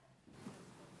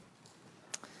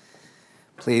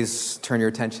Please turn your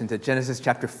attention to Genesis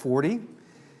chapter 40.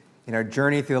 In our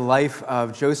journey through the life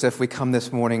of Joseph, we come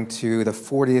this morning to the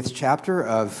 40th chapter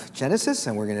of Genesis,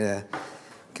 and we're going to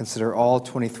consider all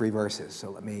 23 verses.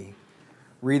 So let me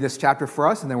read this chapter for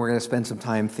us, and then we're going to spend some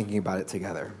time thinking about it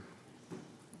together.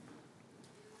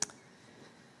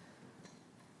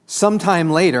 Sometime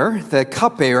later, the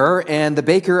cupbearer and the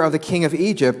baker of the king of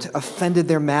Egypt offended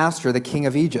their master, the king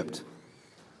of Egypt.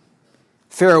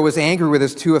 Pharaoh was angry with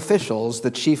his two officials,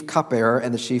 the chief cupbearer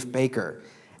and the chief baker,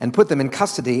 and put them in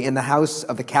custody in the house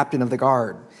of the captain of the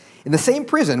guard, in the same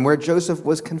prison where Joseph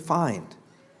was confined.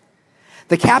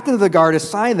 The captain of the guard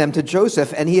assigned them to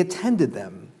Joseph, and he attended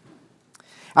them.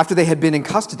 After they had been in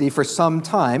custody for some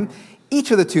time,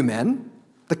 each of the two men,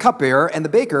 the cupbearer and the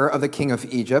baker of the king of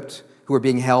Egypt, who were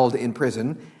being held in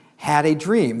prison, had a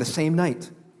dream the same night,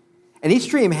 and each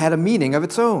dream had a meaning of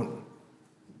its own.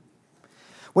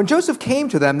 When Joseph came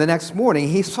to them the next morning,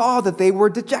 he saw that they were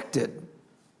dejected.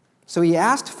 So he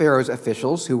asked Pharaoh's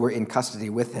officials who were in custody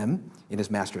with him in his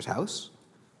master's house,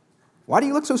 "Why do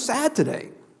you look so sad today?"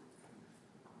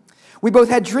 "We both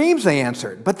had dreams," they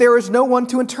answered, "but there is no one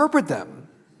to interpret them."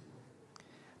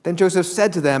 Then Joseph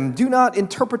said to them, "Do not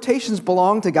interpretations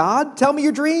belong to God? Tell me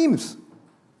your dreams."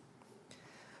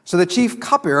 So the chief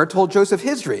cupbearer told Joseph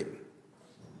his dream.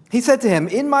 He said to him,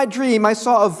 "In my dream I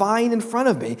saw a vine in front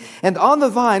of me, and on the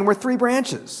vine were 3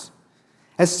 branches.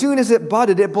 As soon as it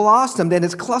budded, it blossomed, and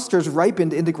its clusters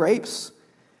ripened into grapes.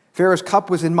 Pharaoh's cup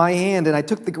was in my hand, and I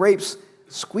took the grapes,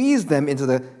 squeezed them into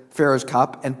the Pharaoh's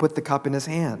cup, and put the cup in his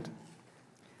hand."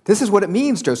 "This is what it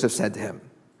means," Joseph said to him.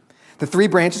 "The 3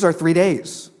 branches are 3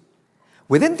 days.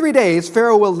 Within 3 days,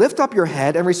 Pharaoh will lift up your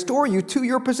head and restore you to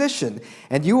your position,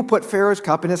 and you will put Pharaoh's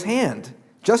cup in his hand,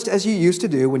 just as you used to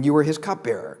do when you were his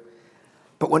cupbearer.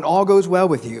 But when all goes well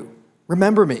with you,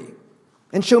 remember me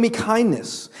and show me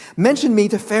kindness. Mention me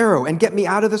to Pharaoh and get me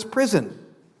out of this prison.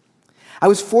 I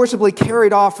was forcibly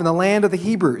carried off from the land of the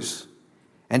Hebrews,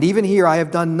 and even here I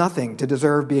have done nothing to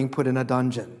deserve being put in a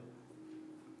dungeon."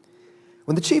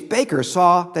 When the chief baker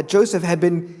saw that Joseph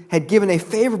had given a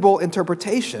favorable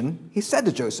interpretation, he said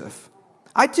to Joseph,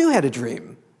 "I too had a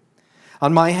dream.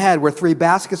 On my head were 3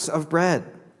 baskets of bread.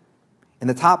 In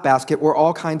the top basket were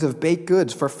all kinds of baked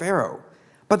goods for Pharaoh,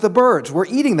 but the birds were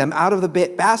eating them out of the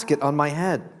basket on my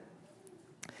head."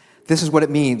 "This is what it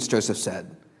means," Joseph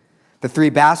said. "The 3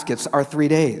 baskets are 3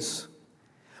 days.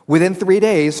 Within 3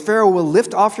 days, Pharaoh will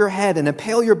lift off your head and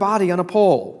impale your body on a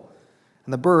pole,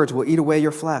 and the birds will eat away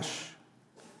your flesh."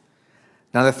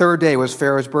 Now the 3rd day was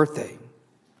Pharaoh's birthday,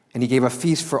 and he gave a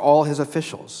feast for all his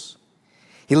officials.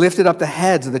 He lifted up the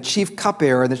heads of the chief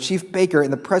cupbearer and the chief baker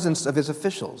in the presence of his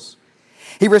officials.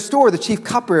 He restored the chief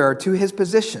cupbearer to his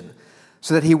position,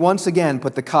 so that he once again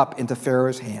put the cup into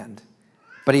Pharaoh's hand.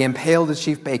 But he impaled the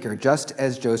chief baker, just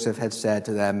as Joseph had said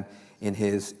to them in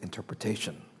his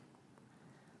interpretation.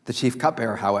 The chief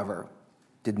cupbearer, however,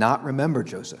 did not remember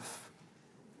Joseph.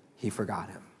 He forgot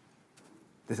him.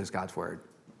 This is God's word.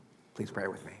 Please pray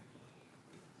with me.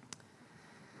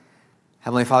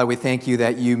 Heavenly Father, we thank you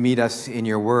that you meet us in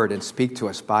your word and speak to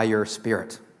us by your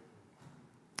Spirit.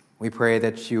 We pray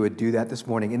that you would do that this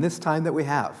morning in this time that we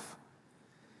have.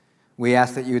 We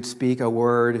ask that you would speak a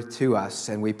word to us,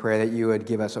 and we pray that you would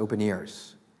give us open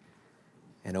ears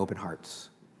and open hearts.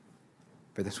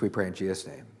 For this we pray in Jesus'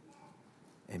 name.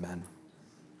 Amen.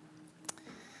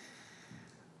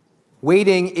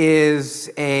 Waiting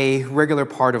is a regular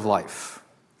part of life.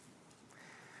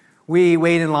 We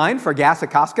wait in line for gas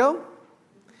at Costco.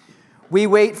 We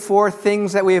wait for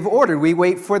things that we have ordered. We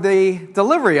wait for the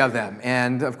delivery of them.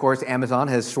 And, of course, Amazon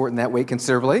has shortened that wait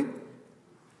considerably.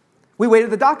 We wait at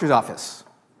the doctor's office.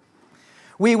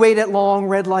 We wait at long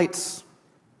red lights.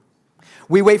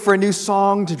 We wait for a new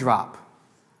song to drop.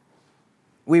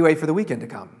 We wait for the weekend to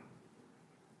come.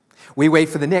 We wait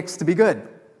for the Knicks to be good.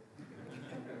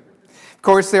 Of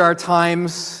course, there are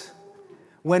times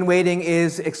when waiting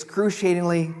is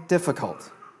excruciatingly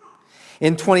difficult.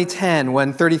 In 2010,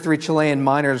 when 33 Chilean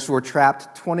miners were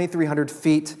trapped 2,300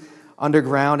 feet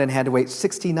underground and had to wait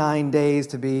 69 days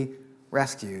to be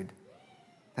rescued.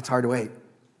 That's hard to wait.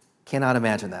 Cannot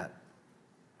imagine that.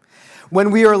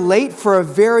 When we are late for a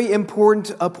very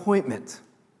important appointment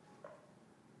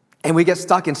and we get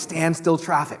stuck in standstill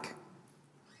traffic,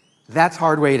 that's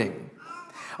hard waiting.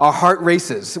 Our heart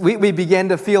races. We begin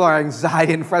to feel our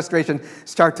anxiety and frustration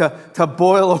start to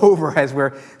boil over as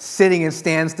we're sitting in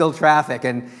standstill traffic,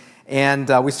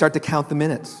 and we start to count the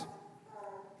minutes.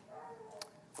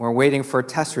 We're waiting for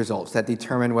test results that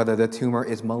determine whether the tumor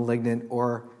is malignant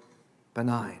or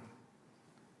benign.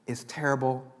 It's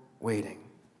terrible waiting.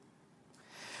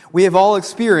 We have all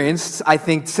experienced, I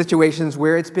think, situations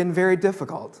where it's been very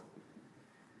difficult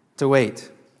to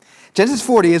wait. Genesis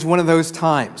 40 is one of those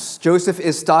times. Joseph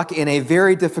is stuck in a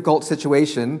very difficult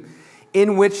situation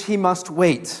in which he must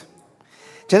wait.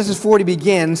 Genesis 40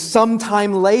 begins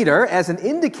sometime later as an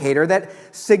indicator that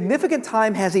significant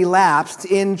time has elapsed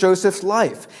in Joseph's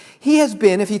life. He has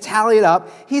been, if you tally it up,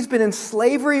 he's been in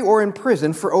slavery or in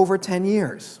prison for over 10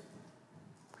 years.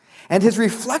 And his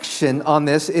reflection on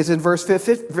this is in verse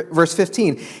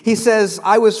 15. He says,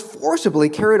 I was forcibly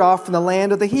carried off from the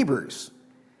land of the Hebrews,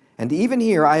 and even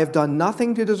here I have done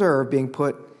nothing to deserve being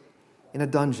put in a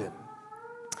dungeon.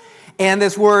 And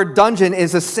this word dungeon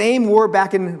is the same word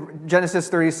back in Genesis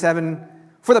 37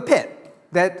 for the pit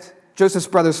that Joseph's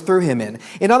brothers threw him in.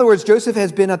 In other words, Joseph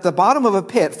has been at the bottom of a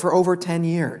pit for over 10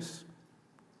 years.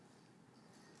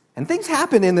 And things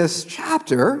happen in this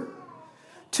chapter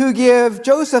to give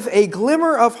Joseph a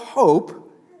glimmer of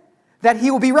hope that he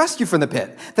will be rescued from the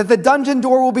pit, that the dungeon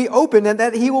door will be opened, and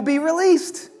that he will be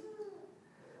released.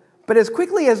 But as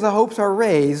quickly as the hopes are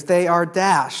raised, they are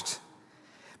dashed.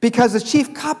 Because the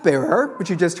chief cupbearer, which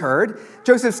you just heard,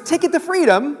 Joseph's ticket to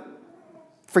freedom,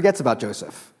 forgets about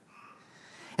Joseph.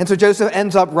 And so Joseph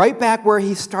ends up right back where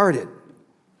he started,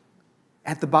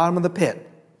 at the bottom of the pit,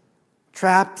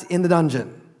 trapped in the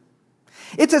dungeon.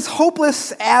 It's as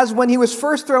hopeless as when he was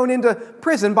first thrown into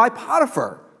prison by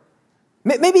Potiphar.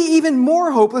 Maybe even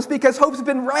more hopeless because hopes have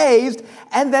been raised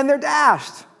and then they're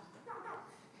dashed.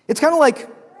 It's kind of like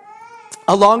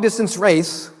a long-distance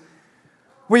race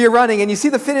where you're running and you see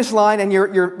the finish line and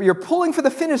you're pulling for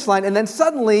the finish line, and then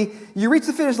suddenly you reach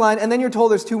the finish line and then you're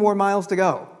told there's 2 more miles to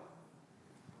go.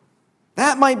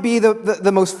 That might be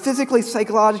the most physically,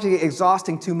 psychologically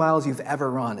exhausting 2 miles you've ever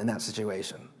run in that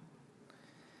situation.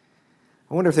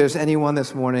 I wonder if there's anyone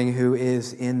this morning who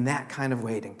is in that kind of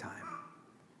waiting time,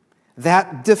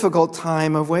 that difficult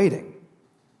time of waiting.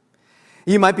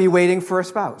 You might be waiting for a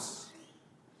spouse.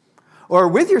 Or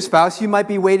with your spouse, you might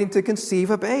be waiting to conceive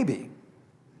a baby.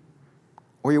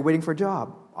 Or you're waiting for a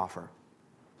job offer.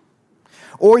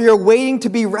 Or you're waiting to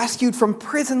be rescued from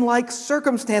prison-like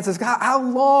circumstances. God, how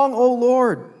long, oh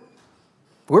Lord?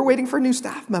 We're waiting for new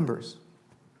staff members.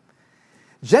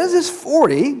 Genesis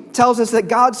 40 tells us that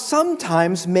God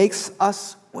sometimes makes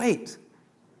us wait.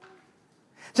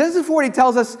 Genesis 40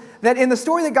 tells us that in the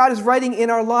story that God is writing in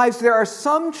our lives, there are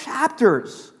some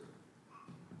chapters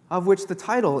of which the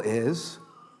title is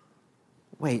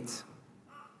Wait.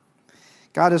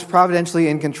 God is providentially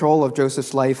in control of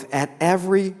Joseph's life at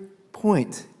every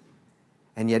point,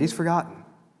 and yet he's forgotten,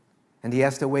 and he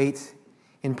has to wait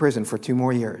in prison for 2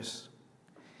 more years.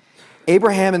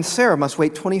 Abraham and Sarah must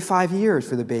wait 25 years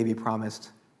for the baby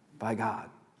promised by God.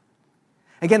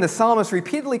 Again, the psalmist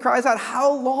repeatedly cries out,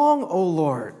 how long, O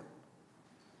Lord?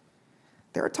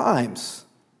 There are times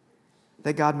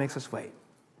that God makes us wait.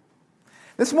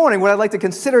 This morning, what I'd like to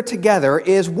consider together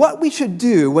is what we should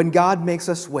do when God makes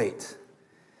us wait.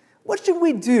 What should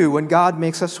we do when God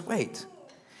makes us wait?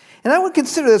 And I would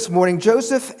consider this morning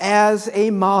Joseph as a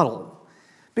model,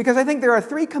 because I think there are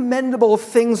 3 commendable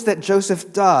things that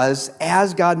Joseph does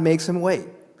as God makes him wait.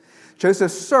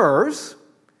 Joseph serves,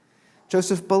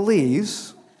 Joseph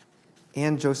believes,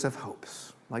 and Joseph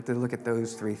hopes. I'd like to look at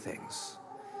those 3 things.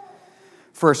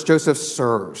 First, Joseph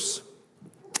serves.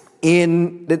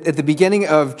 At the beginning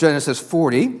of Genesis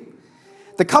 40,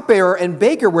 the cupbearer and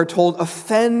baker were told,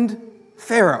 offend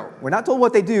Pharaoh. We're not told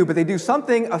what they do, but they do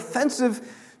something offensive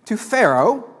to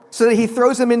Pharaoh so that he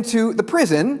throws them into the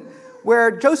prison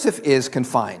where Joseph is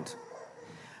confined.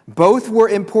 Both were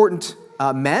important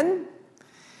men.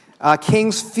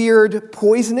 Kings feared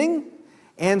poisoning,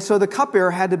 and so the cupbearer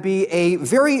had to be a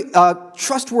very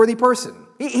trustworthy person.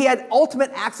 He had ultimate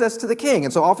access to the king,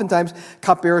 and so oftentimes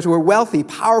cupbearers were wealthy,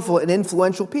 powerful, and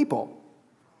influential people.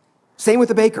 Same with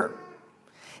the baker.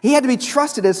 He had to be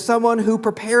trusted as someone who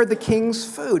prepared the king's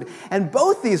food, and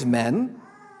both these men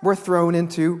were thrown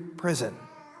into prison.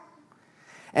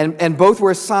 And both were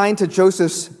assigned to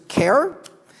Joseph's care,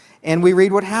 and we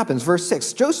read what happens. Verse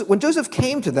 6, when Joseph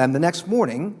came to them the next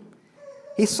morning,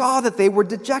 he saw that they were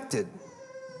dejected.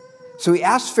 So he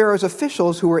asked Pharaoh's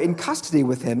officials who were in custody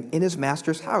with him in his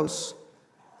master's house,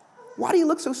 why do you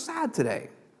look so sad today?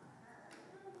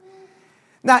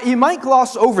 Now, you might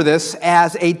gloss over this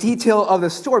as a detail of the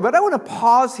story, but I want to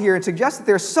pause here and suggest that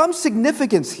there's some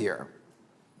significance here.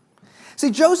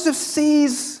 See, Joseph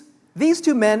sees these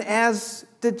 2 men as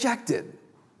dejected,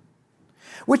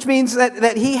 which means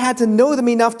that he had to know them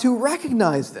enough to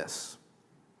recognize this.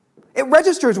 It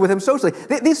registers with him socially.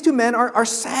 These 2 men are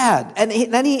sad, and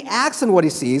then he acts on what he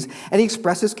sees, and he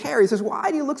expresses care. He says,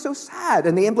 why do you look so sad?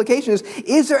 And the implication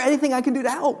is there anything I can do to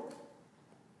help?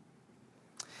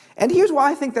 And here's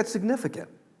why I think that's significant.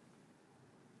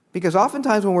 Because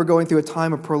oftentimes when we're going through a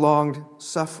time of prolonged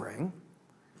suffering,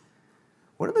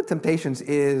 one of the temptations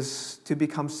is to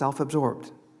become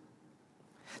self-absorbed.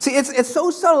 See, it's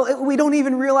so subtle, we don't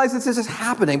even realize this is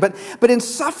happening. But in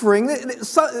suffering,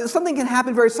 something can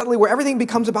happen very subtly where everything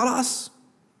becomes about us.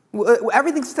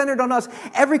 Everything's centered on us.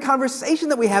 Every conversation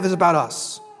that we have is about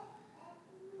us.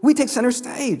 We take center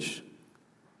stage.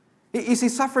 You see,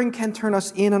 suffering can turn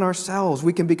us in on ourselves.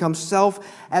 We can become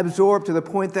self-absorbed to the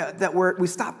point that we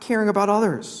stop caring about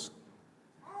others.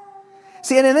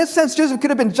 See, and in this sense, Joseph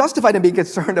could have been justified in being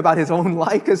concerned about his own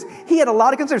life because he had a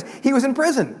lot of concerns. He was in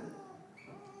prison.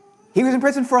 He was in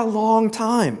prison for a long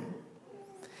time.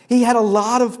 He had a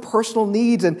lot of personal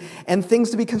needs and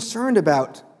things to be concerned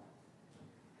about.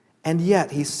 And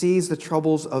yet, he sees the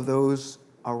troubles of those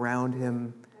around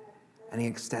him, and he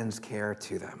extends care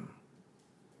to them.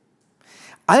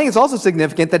 I think it's also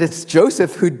significant that it's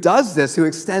Joseph who does this, who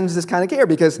extends this kind of care,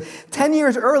 because 10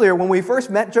 years earlier, when we first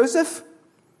met Joseph,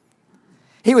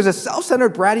 he was a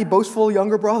self-centered, bratty, boastful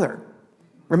younger brother.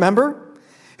 Remember?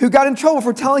 Who got in trouble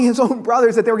for telling his own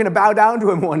brothers that they were going to bow down to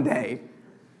him one day.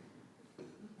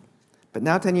 But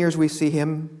now 10 years, we see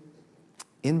him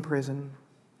in prison,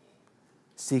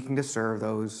 seeking to serve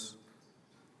those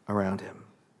around him.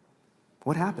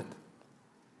 What happened?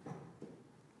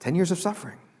 10 years of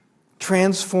suffering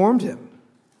transformed him.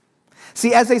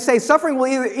 See, as they say, suffering will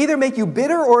either make you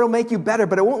bitter or it'll make you better,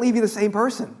 but it won't leave you the same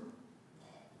person.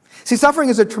 See, suffering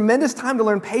is a tremendous time to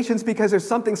learn patience because there's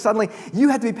something suddenly you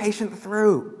have to be patient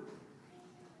through.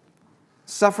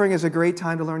 Suffering is a great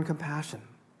time to learn compassion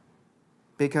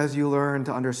because you learn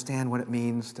to understand what it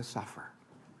means to suffer.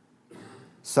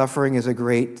 Suffering is a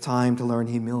great time to learn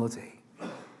humility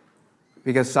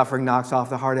because suffering knocks off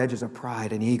the hard edges of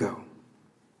pride and ego.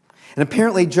 And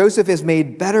apparently Joseph is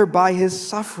made better by his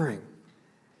suffering.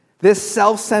 This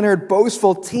self-centered,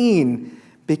 boastful teen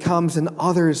becomes an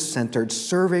others-centered,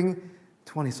 serving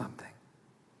 20-something.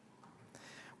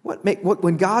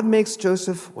 When God makes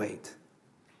Joseph wait,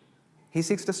 he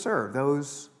seeks to serve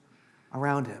those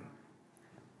around him.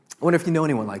 I wonder if you know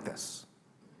anyone like this.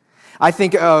 I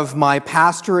think of my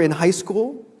pastor in high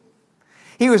school.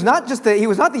 He was not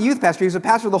the youth pastor, he was a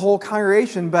pastor of the whole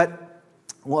congregation, but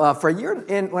for a year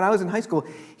when I was in high school,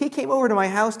 he came over to my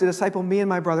house to disciple me and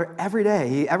my brother every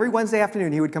day. Every Wednesday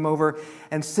afternoon, he would come over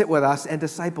and sit with us and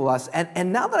disciple us.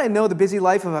 And now that I know the busy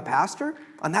life of a pastor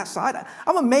on that side,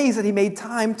 I'm amazed that he made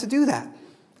time to do that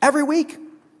every week.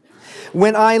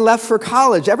 When I left for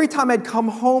college, every time I'd come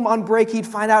home on break,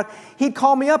 he'd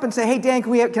call me up and say, "Hey, Dan,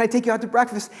 can I take you out to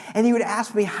breakfast?" And he would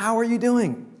ask me, "How are you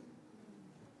doing?"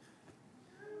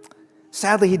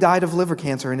 Sadly, he died of liver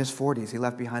cancer in his 40s. He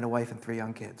left behind a wife and 3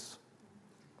 young kids.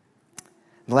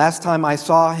 The last time I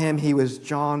saw him, he was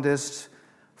jaundiced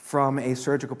from a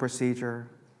surgical procedure.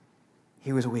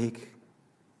 He was weak.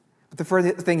 But the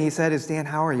first thing he said is, "Dan,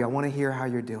 how are you? I want to hear how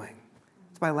you're doing."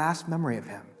 It's my last memory of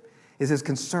him, is his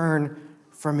concern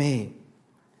for me.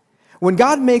 When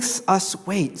God makes us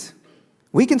wait,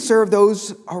 we can serve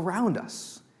those around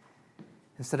us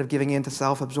instead of giving in to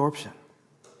self-absorption.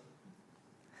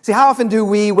 See, how often do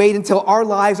we wait until our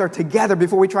lives are together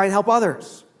before we try and help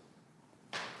others?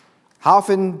 How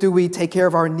often do we take care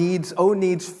of our own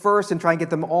needs first and try and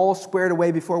get them all squared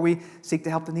away before we seek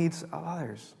to help the needs of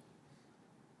others?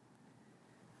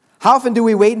 How often do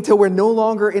we wait until we're no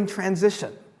longer in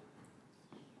transition?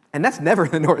 And that's never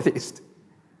in the Northeast.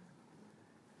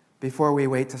 Before we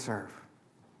wait to serve.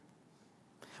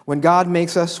 When God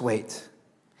makes us wait,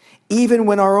 even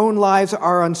when our own lives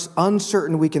are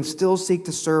uncertain, we can still seek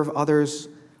to serve others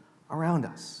around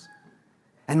us.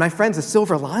 And my friends, the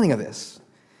silver lining of this,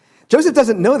 Joseph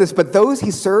doesn't know this, but those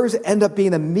he serves end up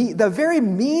being the very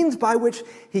means by which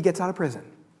he gets out of prison.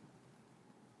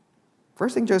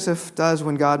 First thing Joseph does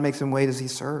when God makes him wait is he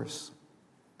serves.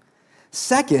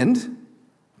 Second,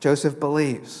 Joseph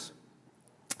believes.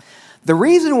 The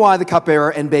reason why the cupbearer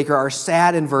and baker are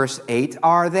sad in verse 8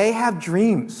 are they have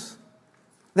dreams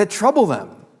that trouble them,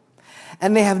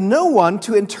 and they have no one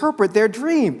to interpret their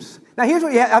dreams. Now, here's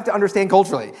what you have to understand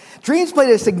culturally. Dreams played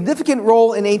a significant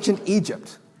role in ancient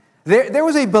Egypt. There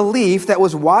was a belief that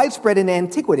was widespread in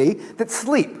antiquity that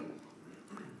sleep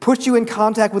pushed you in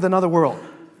contact with another world.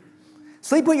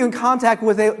 Sleep put you in contact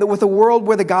with a world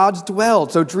where the gods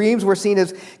dwelled, so dreams were seen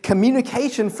as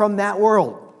communication from that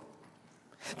world.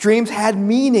 Dreams had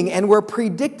meaning and were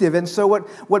predictive, and so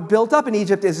what built up in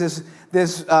Egypt is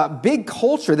this big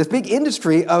culture, this big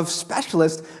industry of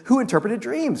specialists who interpreted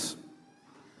dreams.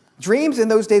 Dreams in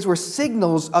those days were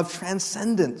signals of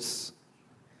transcendence.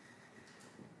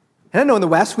 And I know in the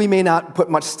West we may not put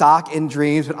much stock in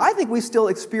dreams, but I think we still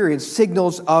experience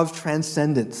signals of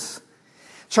transcendence.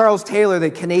 Charles Taylor, the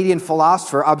Canadian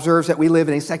philosopher, observes that we live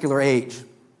in a secular age.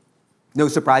 No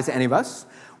surprise to any of us.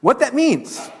 What that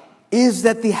means is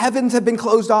that the heavens have been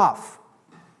closed off.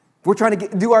 We're trying to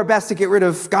do our best to get rid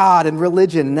of God and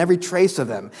religion and every trace of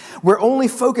them. We're only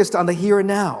focused on the here and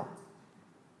now.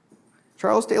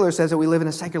 Charles Taylor says that we live in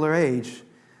a secular age,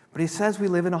 but he says we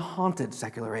live in a haunted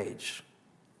secular age.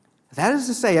 That is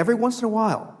to say, every once in a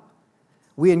while,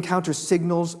 we encounter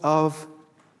signals of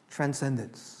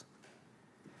transcendence.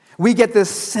 We get this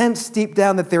sense deep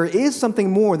down that there is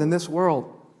something more than this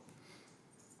world.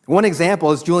 One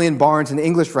example is Julian Barnes, an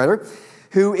English writer,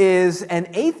 who is an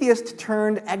atheist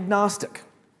turned agnostic.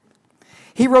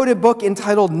 He wrote a book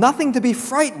entitled Nothing to be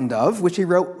Frightened of, which he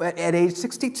wrote at age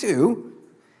 62,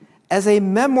 as a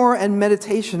memoir and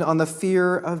meditation on the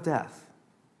fear of death.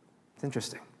 It's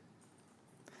interesting.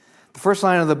 The first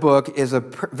line of the book is a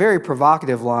very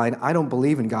provocative line, I don't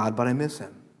believe in God, but I miss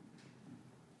him.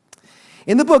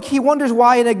 In the book, he wonders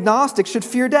why an agnostic should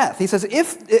fear death. He says,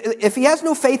 if he has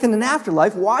no faith in an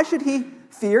afterlife, why should he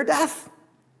fear death?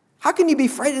 How can you be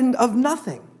frightened of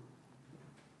nothing?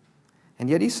 And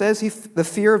yet he says the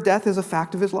fear of death is a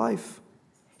fact of his life.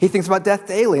 He thinks about death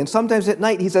daily, and sometimes at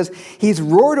night he says he's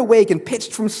roared awake and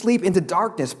pitched from sleep into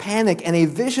darkness, panic, and a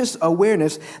vicious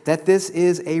awareness that this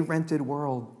is a rented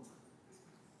world.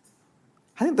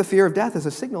 I think the fear of death is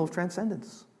a signal of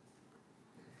transcendence.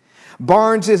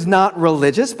 Barnes is not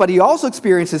religious, but he also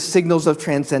experiences signals of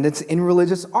transcendence in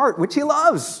religious art, which he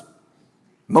loves.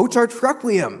 Mozart's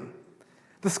Requiem,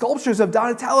 the sculptures of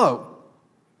Donatello.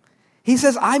 He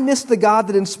says, I miss the God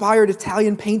that inspired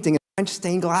Italian painting and French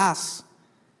stained glass,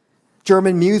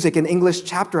 German music and English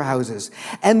chapter houses,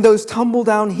 and those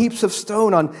tumble-down heaps of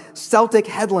stone on Celtic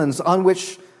headlands on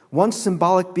which once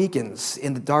symbolic beacons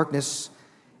in the darkness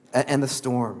and the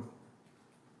storm.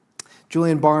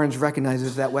 Julian Barnes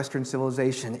recognizes that Western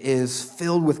civilization is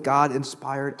filled with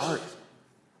God-inspired art,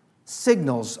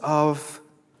 signals of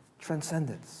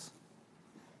transcendence.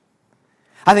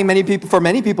 I think for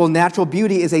many people, natural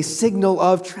beauty is a signal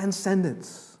of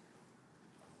transcendence.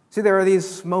 See, there are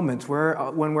these moments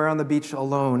when we're on the beach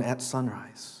alone at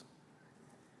sunrise,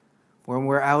 when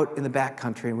we're out in the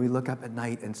backcountry and we look up at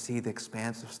night and see the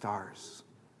expanse of stars.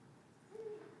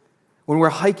 When we're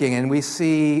hiking and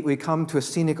we come to a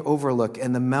scenic overlook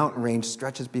and the mountain range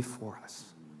stretches before us.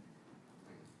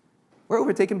 We're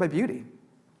overtaken by beauty,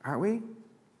 aren't we?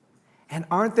 And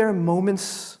aren't there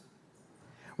moments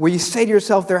where you say to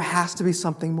yourself, there has to be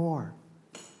something more?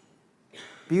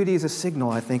 Beauty is a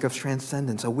signal, I think, of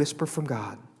transcendence, a whisper from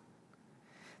God.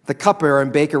 The cupbearer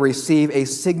and baker receive a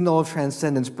signal of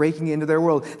transcendence breaking into their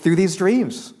world through these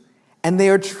dreams. And they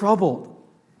are troubled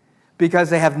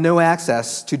because they have no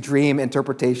access to dream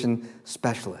interpretation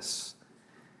specialists.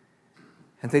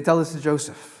 And they tell this to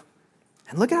Joseph.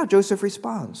 And look at how Joseph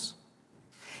responds.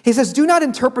 He says, do not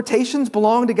interpretations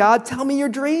belong to God? Tell me your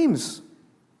dreams.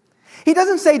 He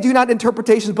doesn't say, do not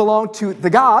interpretations belong to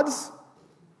the gods.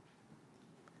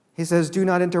 He says, do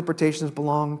not interpretations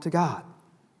belong to God,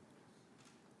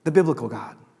 the biblical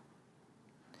God.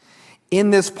 In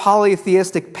this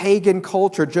polytheistic pagan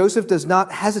culture, Joseph does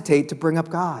not hesitate to bring up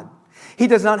God. He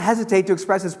does not hesitate to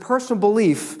express his personal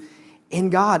belief in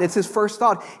God. It's his first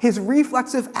thought, his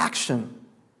reflexive action.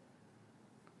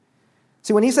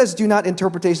 See, when he says, do not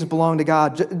interpretations belong to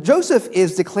God, Joseph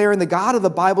is declaring the God of the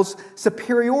Bible's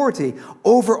superiority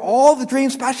over all the dream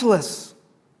specialists,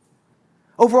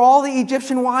 over all the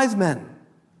Egyptian wise men,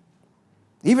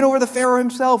 even over the Pharaoh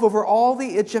himself, over all the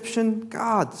Egyptian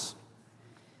gods.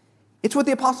 It's what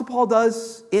the Apostle Paul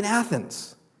does in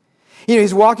Athens.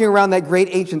 He's walking around that great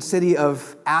ancient city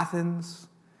of Athens,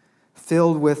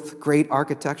 filled with great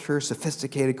architecture,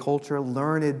 sophisticated culture,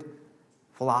 learned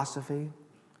philosophy,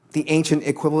 the ancient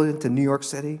equivalent to New York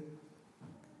City.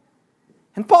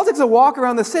 And Paul takes a walk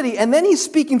around the city, and then he's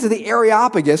speaking to the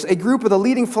Areopagus, a group of the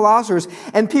leading philosophers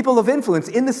and people of influence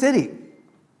in the city.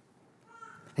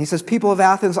 And he says, people of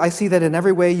Athens, I see that in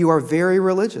every way you are very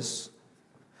religious.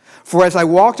 For as I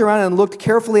walked around and looked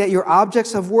carefully at your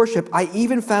objects of worship, I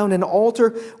even found an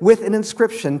altar with an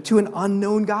inscription to an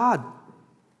unknown God.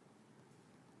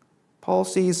 Paul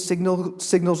sees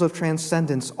signals of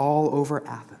transcendence all over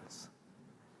Athens.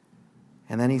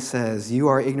 And then he says, you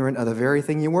are ignorant of the very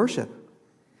thing you worship.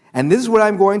 And this is what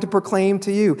I'm going to proclaim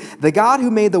to you. The God who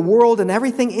made the world and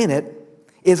everything in it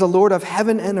is a Lord of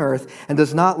heaven and earth and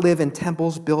does not live in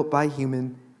temples built by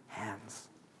human hands.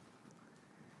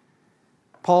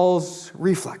 Paul's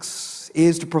reflex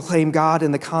is to proclaim God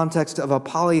in the context of a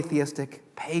polytheistic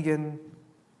pagan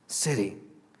city.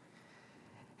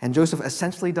 And Joseph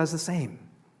essentially does the same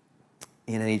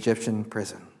in an Egyptian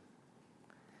prison.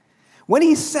 When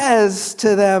he says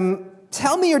to them,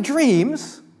 "Tell me your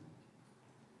dreams,"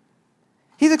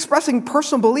 he's expressing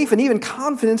personal belief and even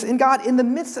confidence in God in the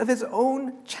midst of his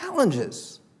own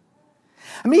challenges.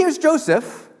 I mean, here's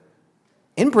Joseph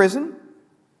in prison.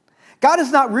 God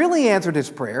has not really answered his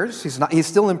prayers. He's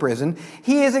still in prison.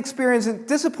 He is experiencing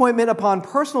disappointment upon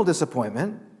personal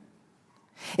disappointment.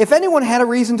 If anyone had a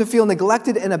reason to feel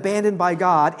neglected and abandoned by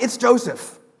God, it's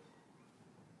Joseph.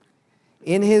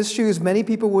 In his shoes, many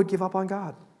people would give up on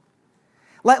God.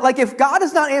 Like if God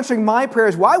is not answering my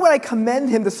prayers, why would I commend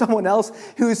him to someone else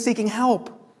who is seeking help?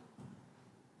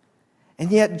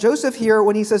 And yet, Joseph here,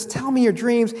 when he says, "Tell me your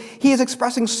dreams," he is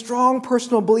expressing strong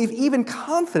personal belief, even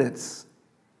confidence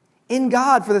in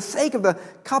God for the sake of the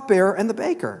cupbearer and the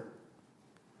baker.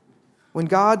 When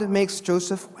God makes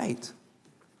Joseph wait,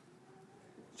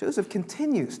 Joseph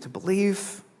continues to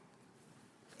believe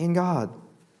in God.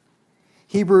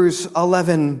 Hebrews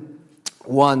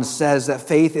 11:1 says that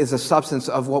faith is the substance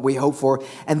of what we hope for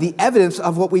and the evidence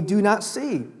of what we do not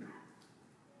see.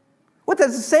 What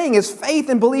that's saying is faith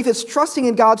and belief is trusting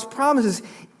in God's promises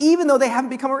even though they haven't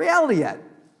become a reality yet.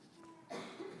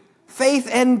 Faith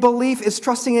and belief is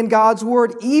trusting in God's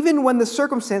word even when the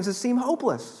circumstances seem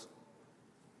hopeless.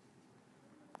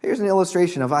 Here's an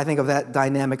illustration of that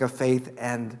dynamic of faith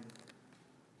and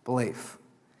belief.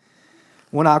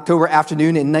 One October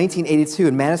afternoon in 1982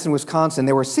 in Madison, Wisconsin,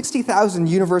 there were 60,000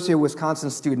 University of Wisconsin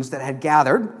students that had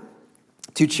gathered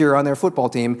to cheer on their football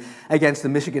team against the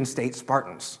Michigan State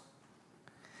Spartans.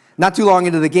 Not too long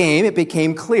into the game, it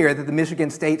became clear that the Michigan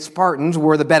State Spartans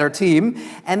were the better team,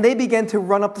 and they began to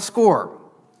run up the score.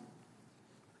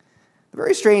 The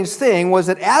very strange thing was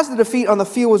that as the defeat on the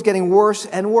field was getting worse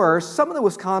and worse, some of the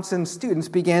Wisconsin students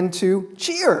began to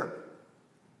cheer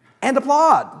and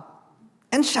applaud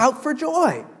and shout for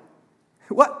joy.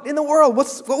 What in the world?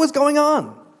 What was going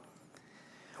on?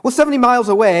 Well, 70 miles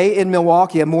away in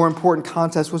Milwaukee, a more important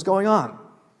contest was going on.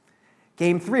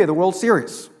 Game 3 of the World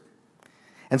Series.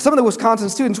 And some of the Wisconsin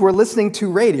students were listening to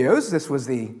radios. This was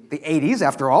the 80s,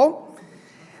 after all.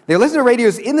 They were listening to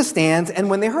radios in the stands, and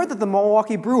when they heard that the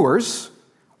Milwaukee Brewers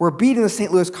were beating the St.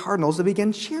 Louis Cardinals, they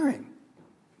began cheering.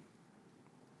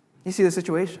 You see the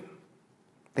situation.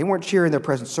 They weren't cheering their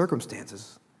present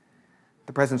circumstances.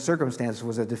 The present circumstance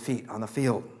was a defeat on the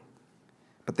field.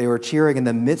 But they were cheering in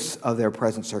the midst of their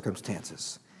present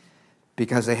circumstances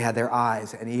because they had their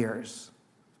eyes and ears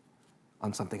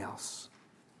on something else.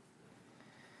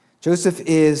 Joseph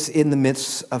is in the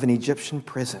midst of an Egyptian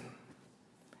prison.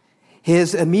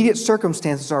 His immediate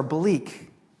circumstances are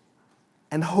bleak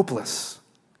and hopeless.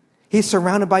 He's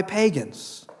surrounded by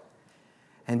pagans.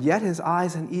 And yet his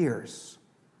eyes and ears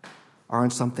are on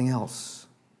something else,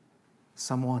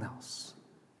 someone else.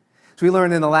 As we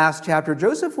learned in the last chapter,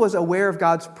 Joseph was aware of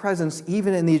God's presence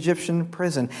even in the Egyptian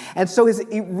prison. And so his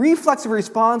reflexive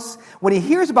response, when he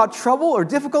hears about trouble or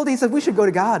difficulty, he says, "We should go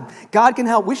to God. God can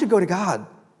help. We should go to God."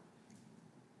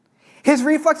 His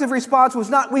reflexive response was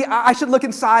not, I should look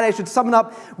inside, I should summon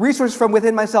up resources from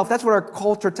within myself. That's what our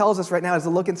culture tells us right now, is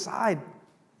to look inside.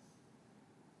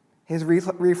 His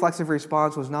reflexive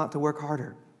response was not to work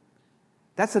harder.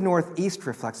 That's the Northeast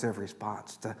reflexive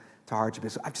response to hardship.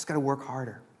 I've just got to work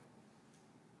harder.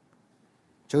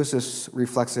 Joseph's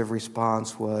reflexive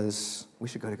response was, we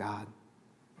should go to God.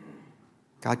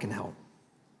 God can help.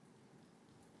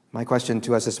 My question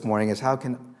to us this morning is, how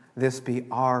can this be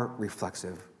our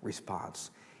reflexive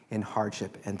response in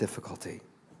hardship and difficulty?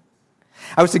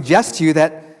 I would suggest to you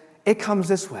that it comes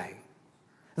this way.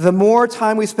 The more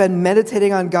time we spend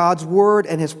meditating on God's word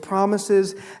and his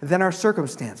promises than our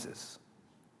circumstances,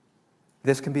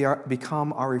 this can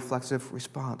become our reflexive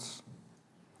response.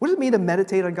 What does it mean to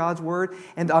meditate on God's word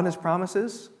and on his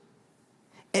promises?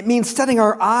 It means setting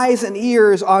our eyes and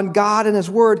ears on God and his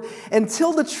word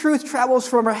until the truth travels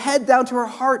from our head down to our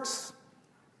hearts,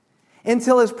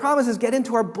 until his promises get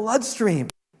into our bloodstream,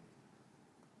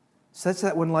 such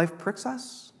that when life pricks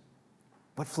us,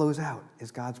 what flows out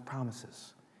is God's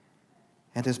promises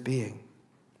and his being.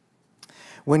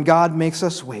 When God makes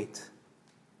us wait,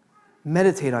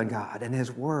 meditate on God and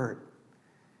his word,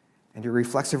 and your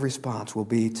reflexive response will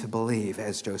be to believe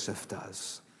as Joseph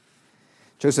does.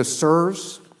 Joseph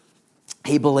serves,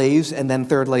 he believes, and then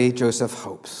thirdly, Joseph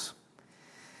hopes.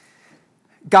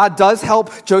 God does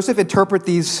help Joseph interpret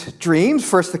these dreams.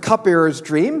 First, the cupbearer's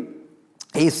dream.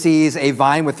 He sees a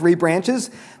vine with 3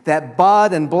 branches that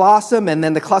bud and blossom, and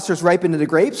then the clusters ripen into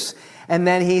grapes. And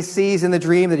then he sees in the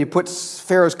dream that he puts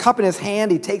Pharaoh's cup in his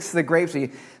hand. He takes the grapes,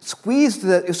 he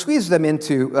squeezes them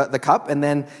into the cup, and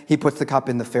then he puts the cup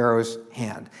in the Pharaoh's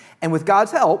hand. And with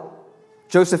God's help,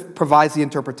 Joseph provides the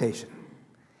interpretation.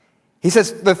 He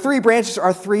says, the 3 branches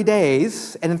are 3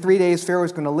 days, and in 3 days, Pharaoh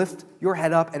is going to lift your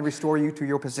head up and restore you to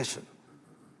your position.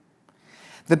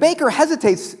 The baker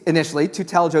hesitates initially to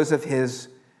tell Joseph his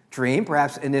dream,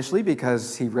 perhaps initially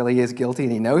because he really is guilty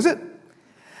and he knows it.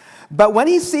 But when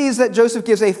he sees that Joseph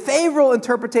gives a favorable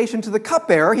interpretation to the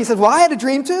cupbearer, he says, well, I had a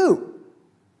dream too.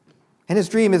 And his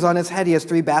dream is on his head. He has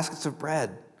 3 baskets of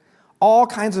bread, all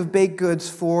kinds of baked goods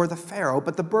for the Pharaoh,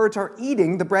 but the birds are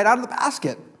eating the bread out of the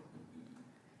basket.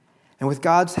 And with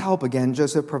God's help, again,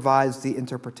 Joseph provides the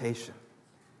interpretation.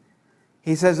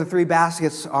 He says the 3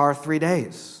 baskets are 3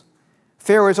 days.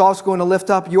 Pharaoh is also going to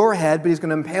lift up your head, but he's going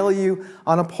to impale you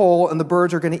on a pole, and the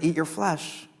birds are going to eat your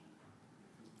flesh.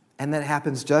 And that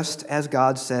happens just as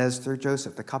God says through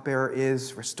Joseph. The cupbearer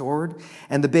is restored,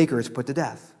 and the baker is put to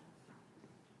death.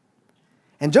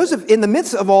 And Joseph, in the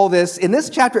midst of all this, in this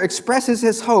chapter, expresses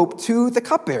his hope to the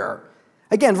cupbearer.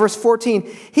 Again, verse 14,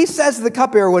 he says to the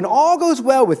cupbearer, when all goes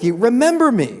well with you,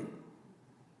 remember me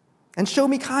and show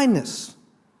me kindness.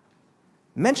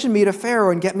 Mention me to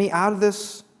Pharaoh and get me out of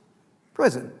this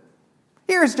prison.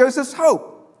 Here's Joseph's hope.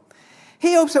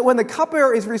 He hopes that when the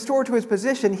cupbearer is restored to his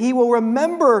position, he will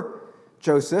remember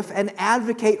Joseph and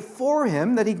advocate for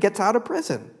him that he gets out of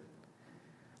prison.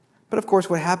 But of course,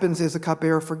 what happens is the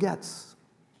cupbearer forgets.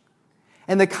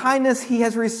 And the kindness he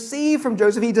has received from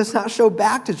Joseph, he does not show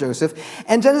back to Joseph.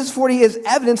 And Genesis 40 is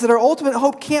evidence that our ultimate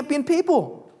hope can't be in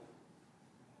people,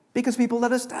 because people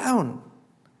let us down.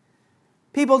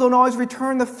 People don't always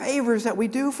return the favors that we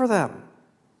do for them.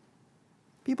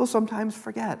 People sometimes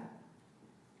forget.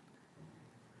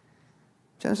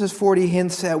 Genesis 40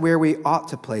 hints at where we ought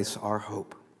to place our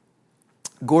hope.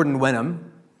 Gordon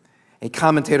Wenham, a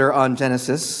commentator on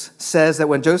Genesis, says that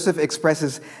when Joseph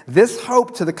expresses this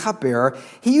hope to the cupbearer,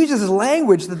 he uses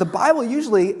language that the Bible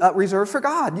usually reserves for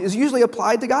God, is usually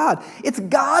applied to God. It's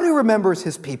God who remembers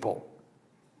his people.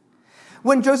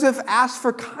 When Joseph asks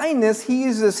for kindness, he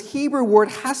uses this Hebrew word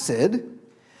hesed,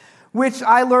 which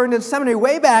I learned in seminary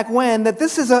way back when, that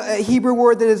this is a Hebrew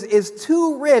word that is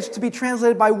too rich to be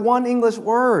translated by one English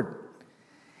word.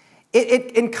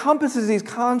 It encompasses these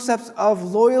concepts of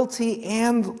loyalty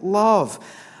and love,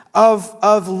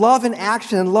 of love in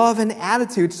action and love in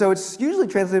attitude. So it's usually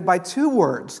translated by 2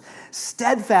 words: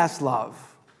 steadfast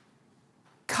love,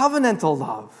 covenantal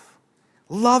love,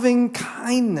 loving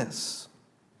kindness.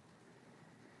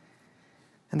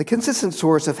 And the consistent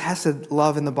source of hesed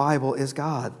love in the Bible is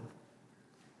God.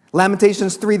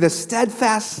 Lamentations 3, the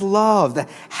steadfast love, the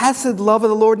hesed love of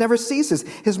the Lord never ceases.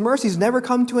 His mercies never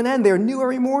come to an end. They are new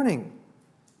every morning.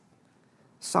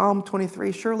 Psalm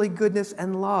 23, surely goodness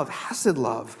and love, hesed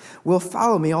love, will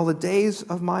follow me all the days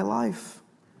of my life.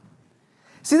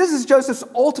 See, this is Joseph's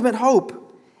ultimate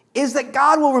hope, is that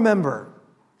God will remember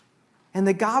and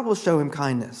that God will show him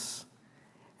kindness.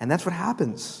 And that's what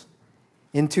happens.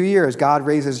 In 2 years, God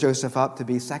raises Joseph up to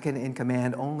be second in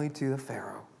command only to the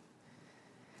Pharaoh.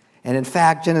 And in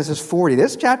fact, Genesis 40,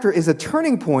 this chapter is a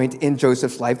turning point in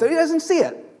Joseph's life, though he doesn't see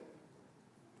it.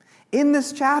 In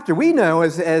this chapter, we know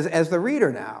as the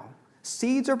reader now,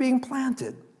 seeds are being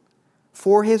planted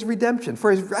for his redemption, for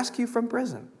his rescue from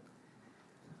prison.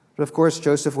 But of course,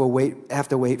 Joseph will have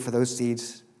to wait for those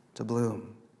seeds to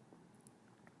bloom.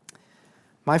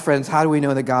 My friends, how do we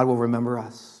know that God will remember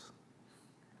us?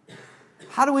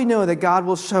 How do we know that God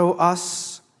will show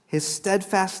us his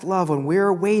steadfast love when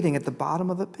we're waiting at the bottom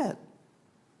of the pit?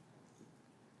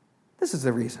 This is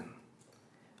the reason.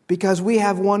 Because we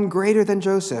have one greater than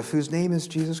Joseph, whose name is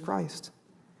Jesus Christ.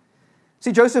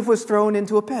 See, Joseph was thrown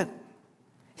into a pit.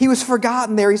 He was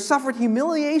forgotten there. He suffered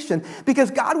humiliation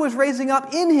because God was raising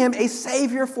up in him a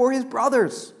Savior for his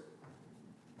brothers.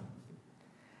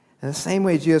 In the same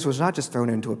way, Jesus was not just thrown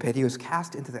into a pit, he was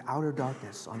cast into the outer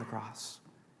darkness on the cross.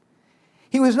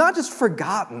 He was not just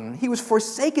forgotten, he was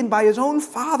forsaken by his own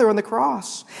Father on the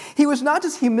cross. He was not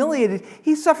just humiliated,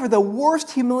 he suffered the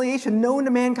worst humiliation known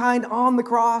to mankind on the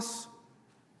cross.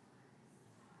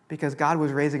 Because God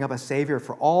was raising up a Savior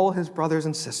for all his brothers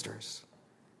and sisters.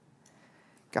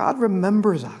 God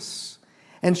remembers us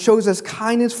and shows us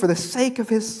kindness for the sake of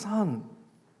his Son.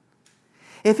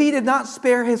 If he did not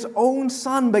spare his own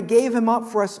Son but gave him up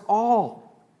for us all,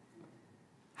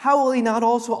 how will he not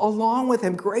also, along with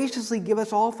him, graciously give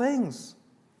us all things?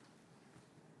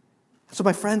 So,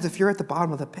 my friends, if you're at the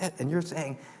bottom of the pit and you're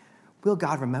saying, will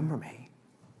God remember me?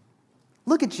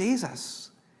 Look at Jesus.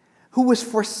 who was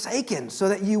forsaken so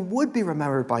that you would be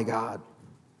remembered by God.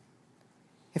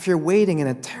 If you're waiting in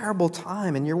a terrible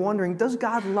time and you're wondering, does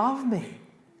God love me?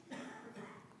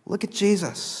 Look at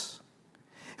Jesus,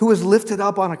 who was lifted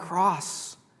up on a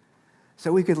cross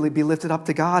so we could be lifted up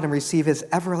to God and receive his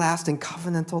everlasting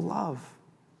covenantal love.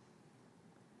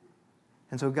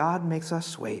 And so God makes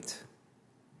us wait.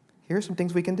 Here are some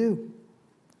things we can do.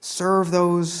 Serve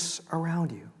those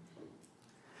around you.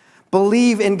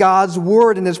 Believe in God's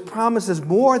word and his promises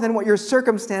more than what your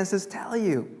circumstances tell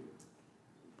you.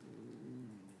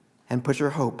 And put your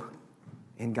hope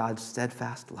in God's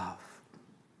steadfast love.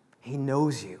 He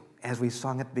knows you, as we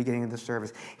sung at the beginning of the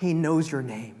service. He knows your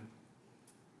name,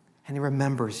 and he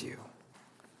remembers you.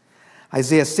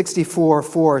 Isaiah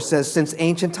 64:4 says, since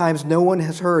ancient times no one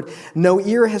has heard, no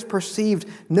ear has perceived,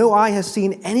 no eye has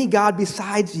seen any God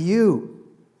besides you,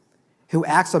 who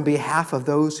acts on behalf of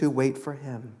those who wait for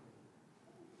him.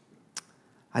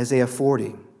 Isaiah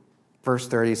 40, verse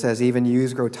 30 says, even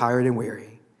youths grow tired and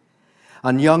weary,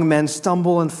 and young men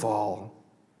stumble and fall,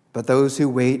 but those who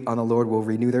wait on the Lord will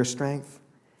renew their strength.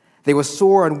 They will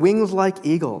soar on wings like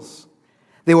eagles.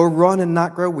 They will run and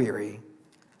not grow weary.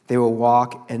 They will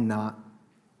walk and not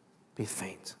be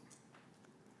faint.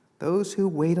 Those who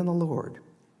wait on the Lord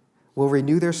will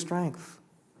renew their strength.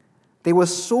 They will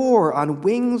soar on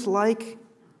wings like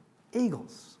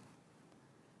eagles.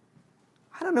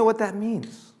 I don't know what that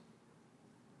means.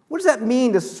 What does that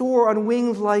mean to soar on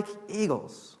wings like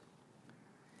eagles?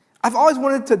 I've always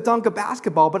wanted to dunk a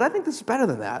basketball, but I think this is better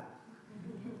than that.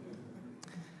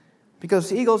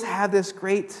 Because eagles have this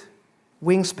great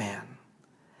wingspan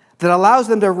that allows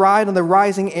them to ride on the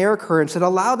rising air currents, that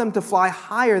allow them to fly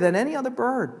higher than any other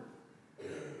bird.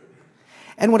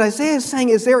 And what Isaiah is saying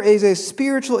is there is a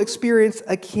spiritual experience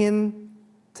akin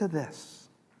to this.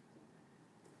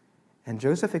 And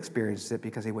Joseph experienced it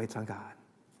because he waits on God.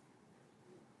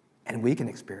 And we can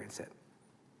experience it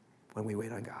when we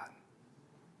wait on God.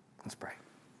 Let's pray.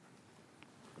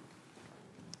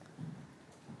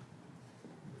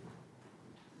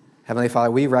 Heavenly Father,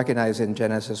 we recognize in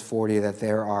Genesis 40 that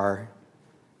there are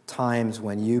times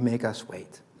when you make us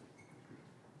wait.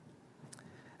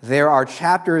 There are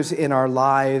chapters in our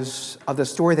lives of the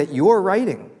story that you're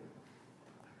writing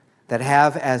that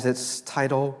have as its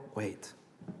title, Wait.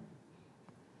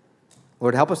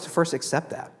 Lord, help us to first accept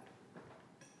that.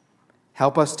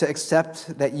 Help us to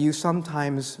accept that you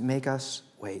sometimes make us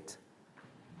wait.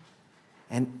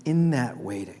 And in that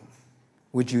waiting,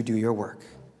 would you do your work?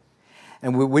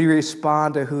 And would we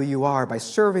respond to who you are by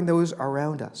serving those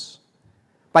around us,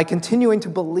 by continuing to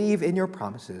believe in your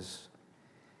promises,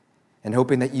 and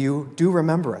hoping that you do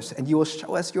remember us and you will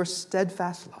show us your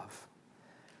steadfast love.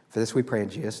 For this we pray in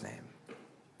Jesus' name.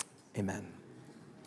 Amen.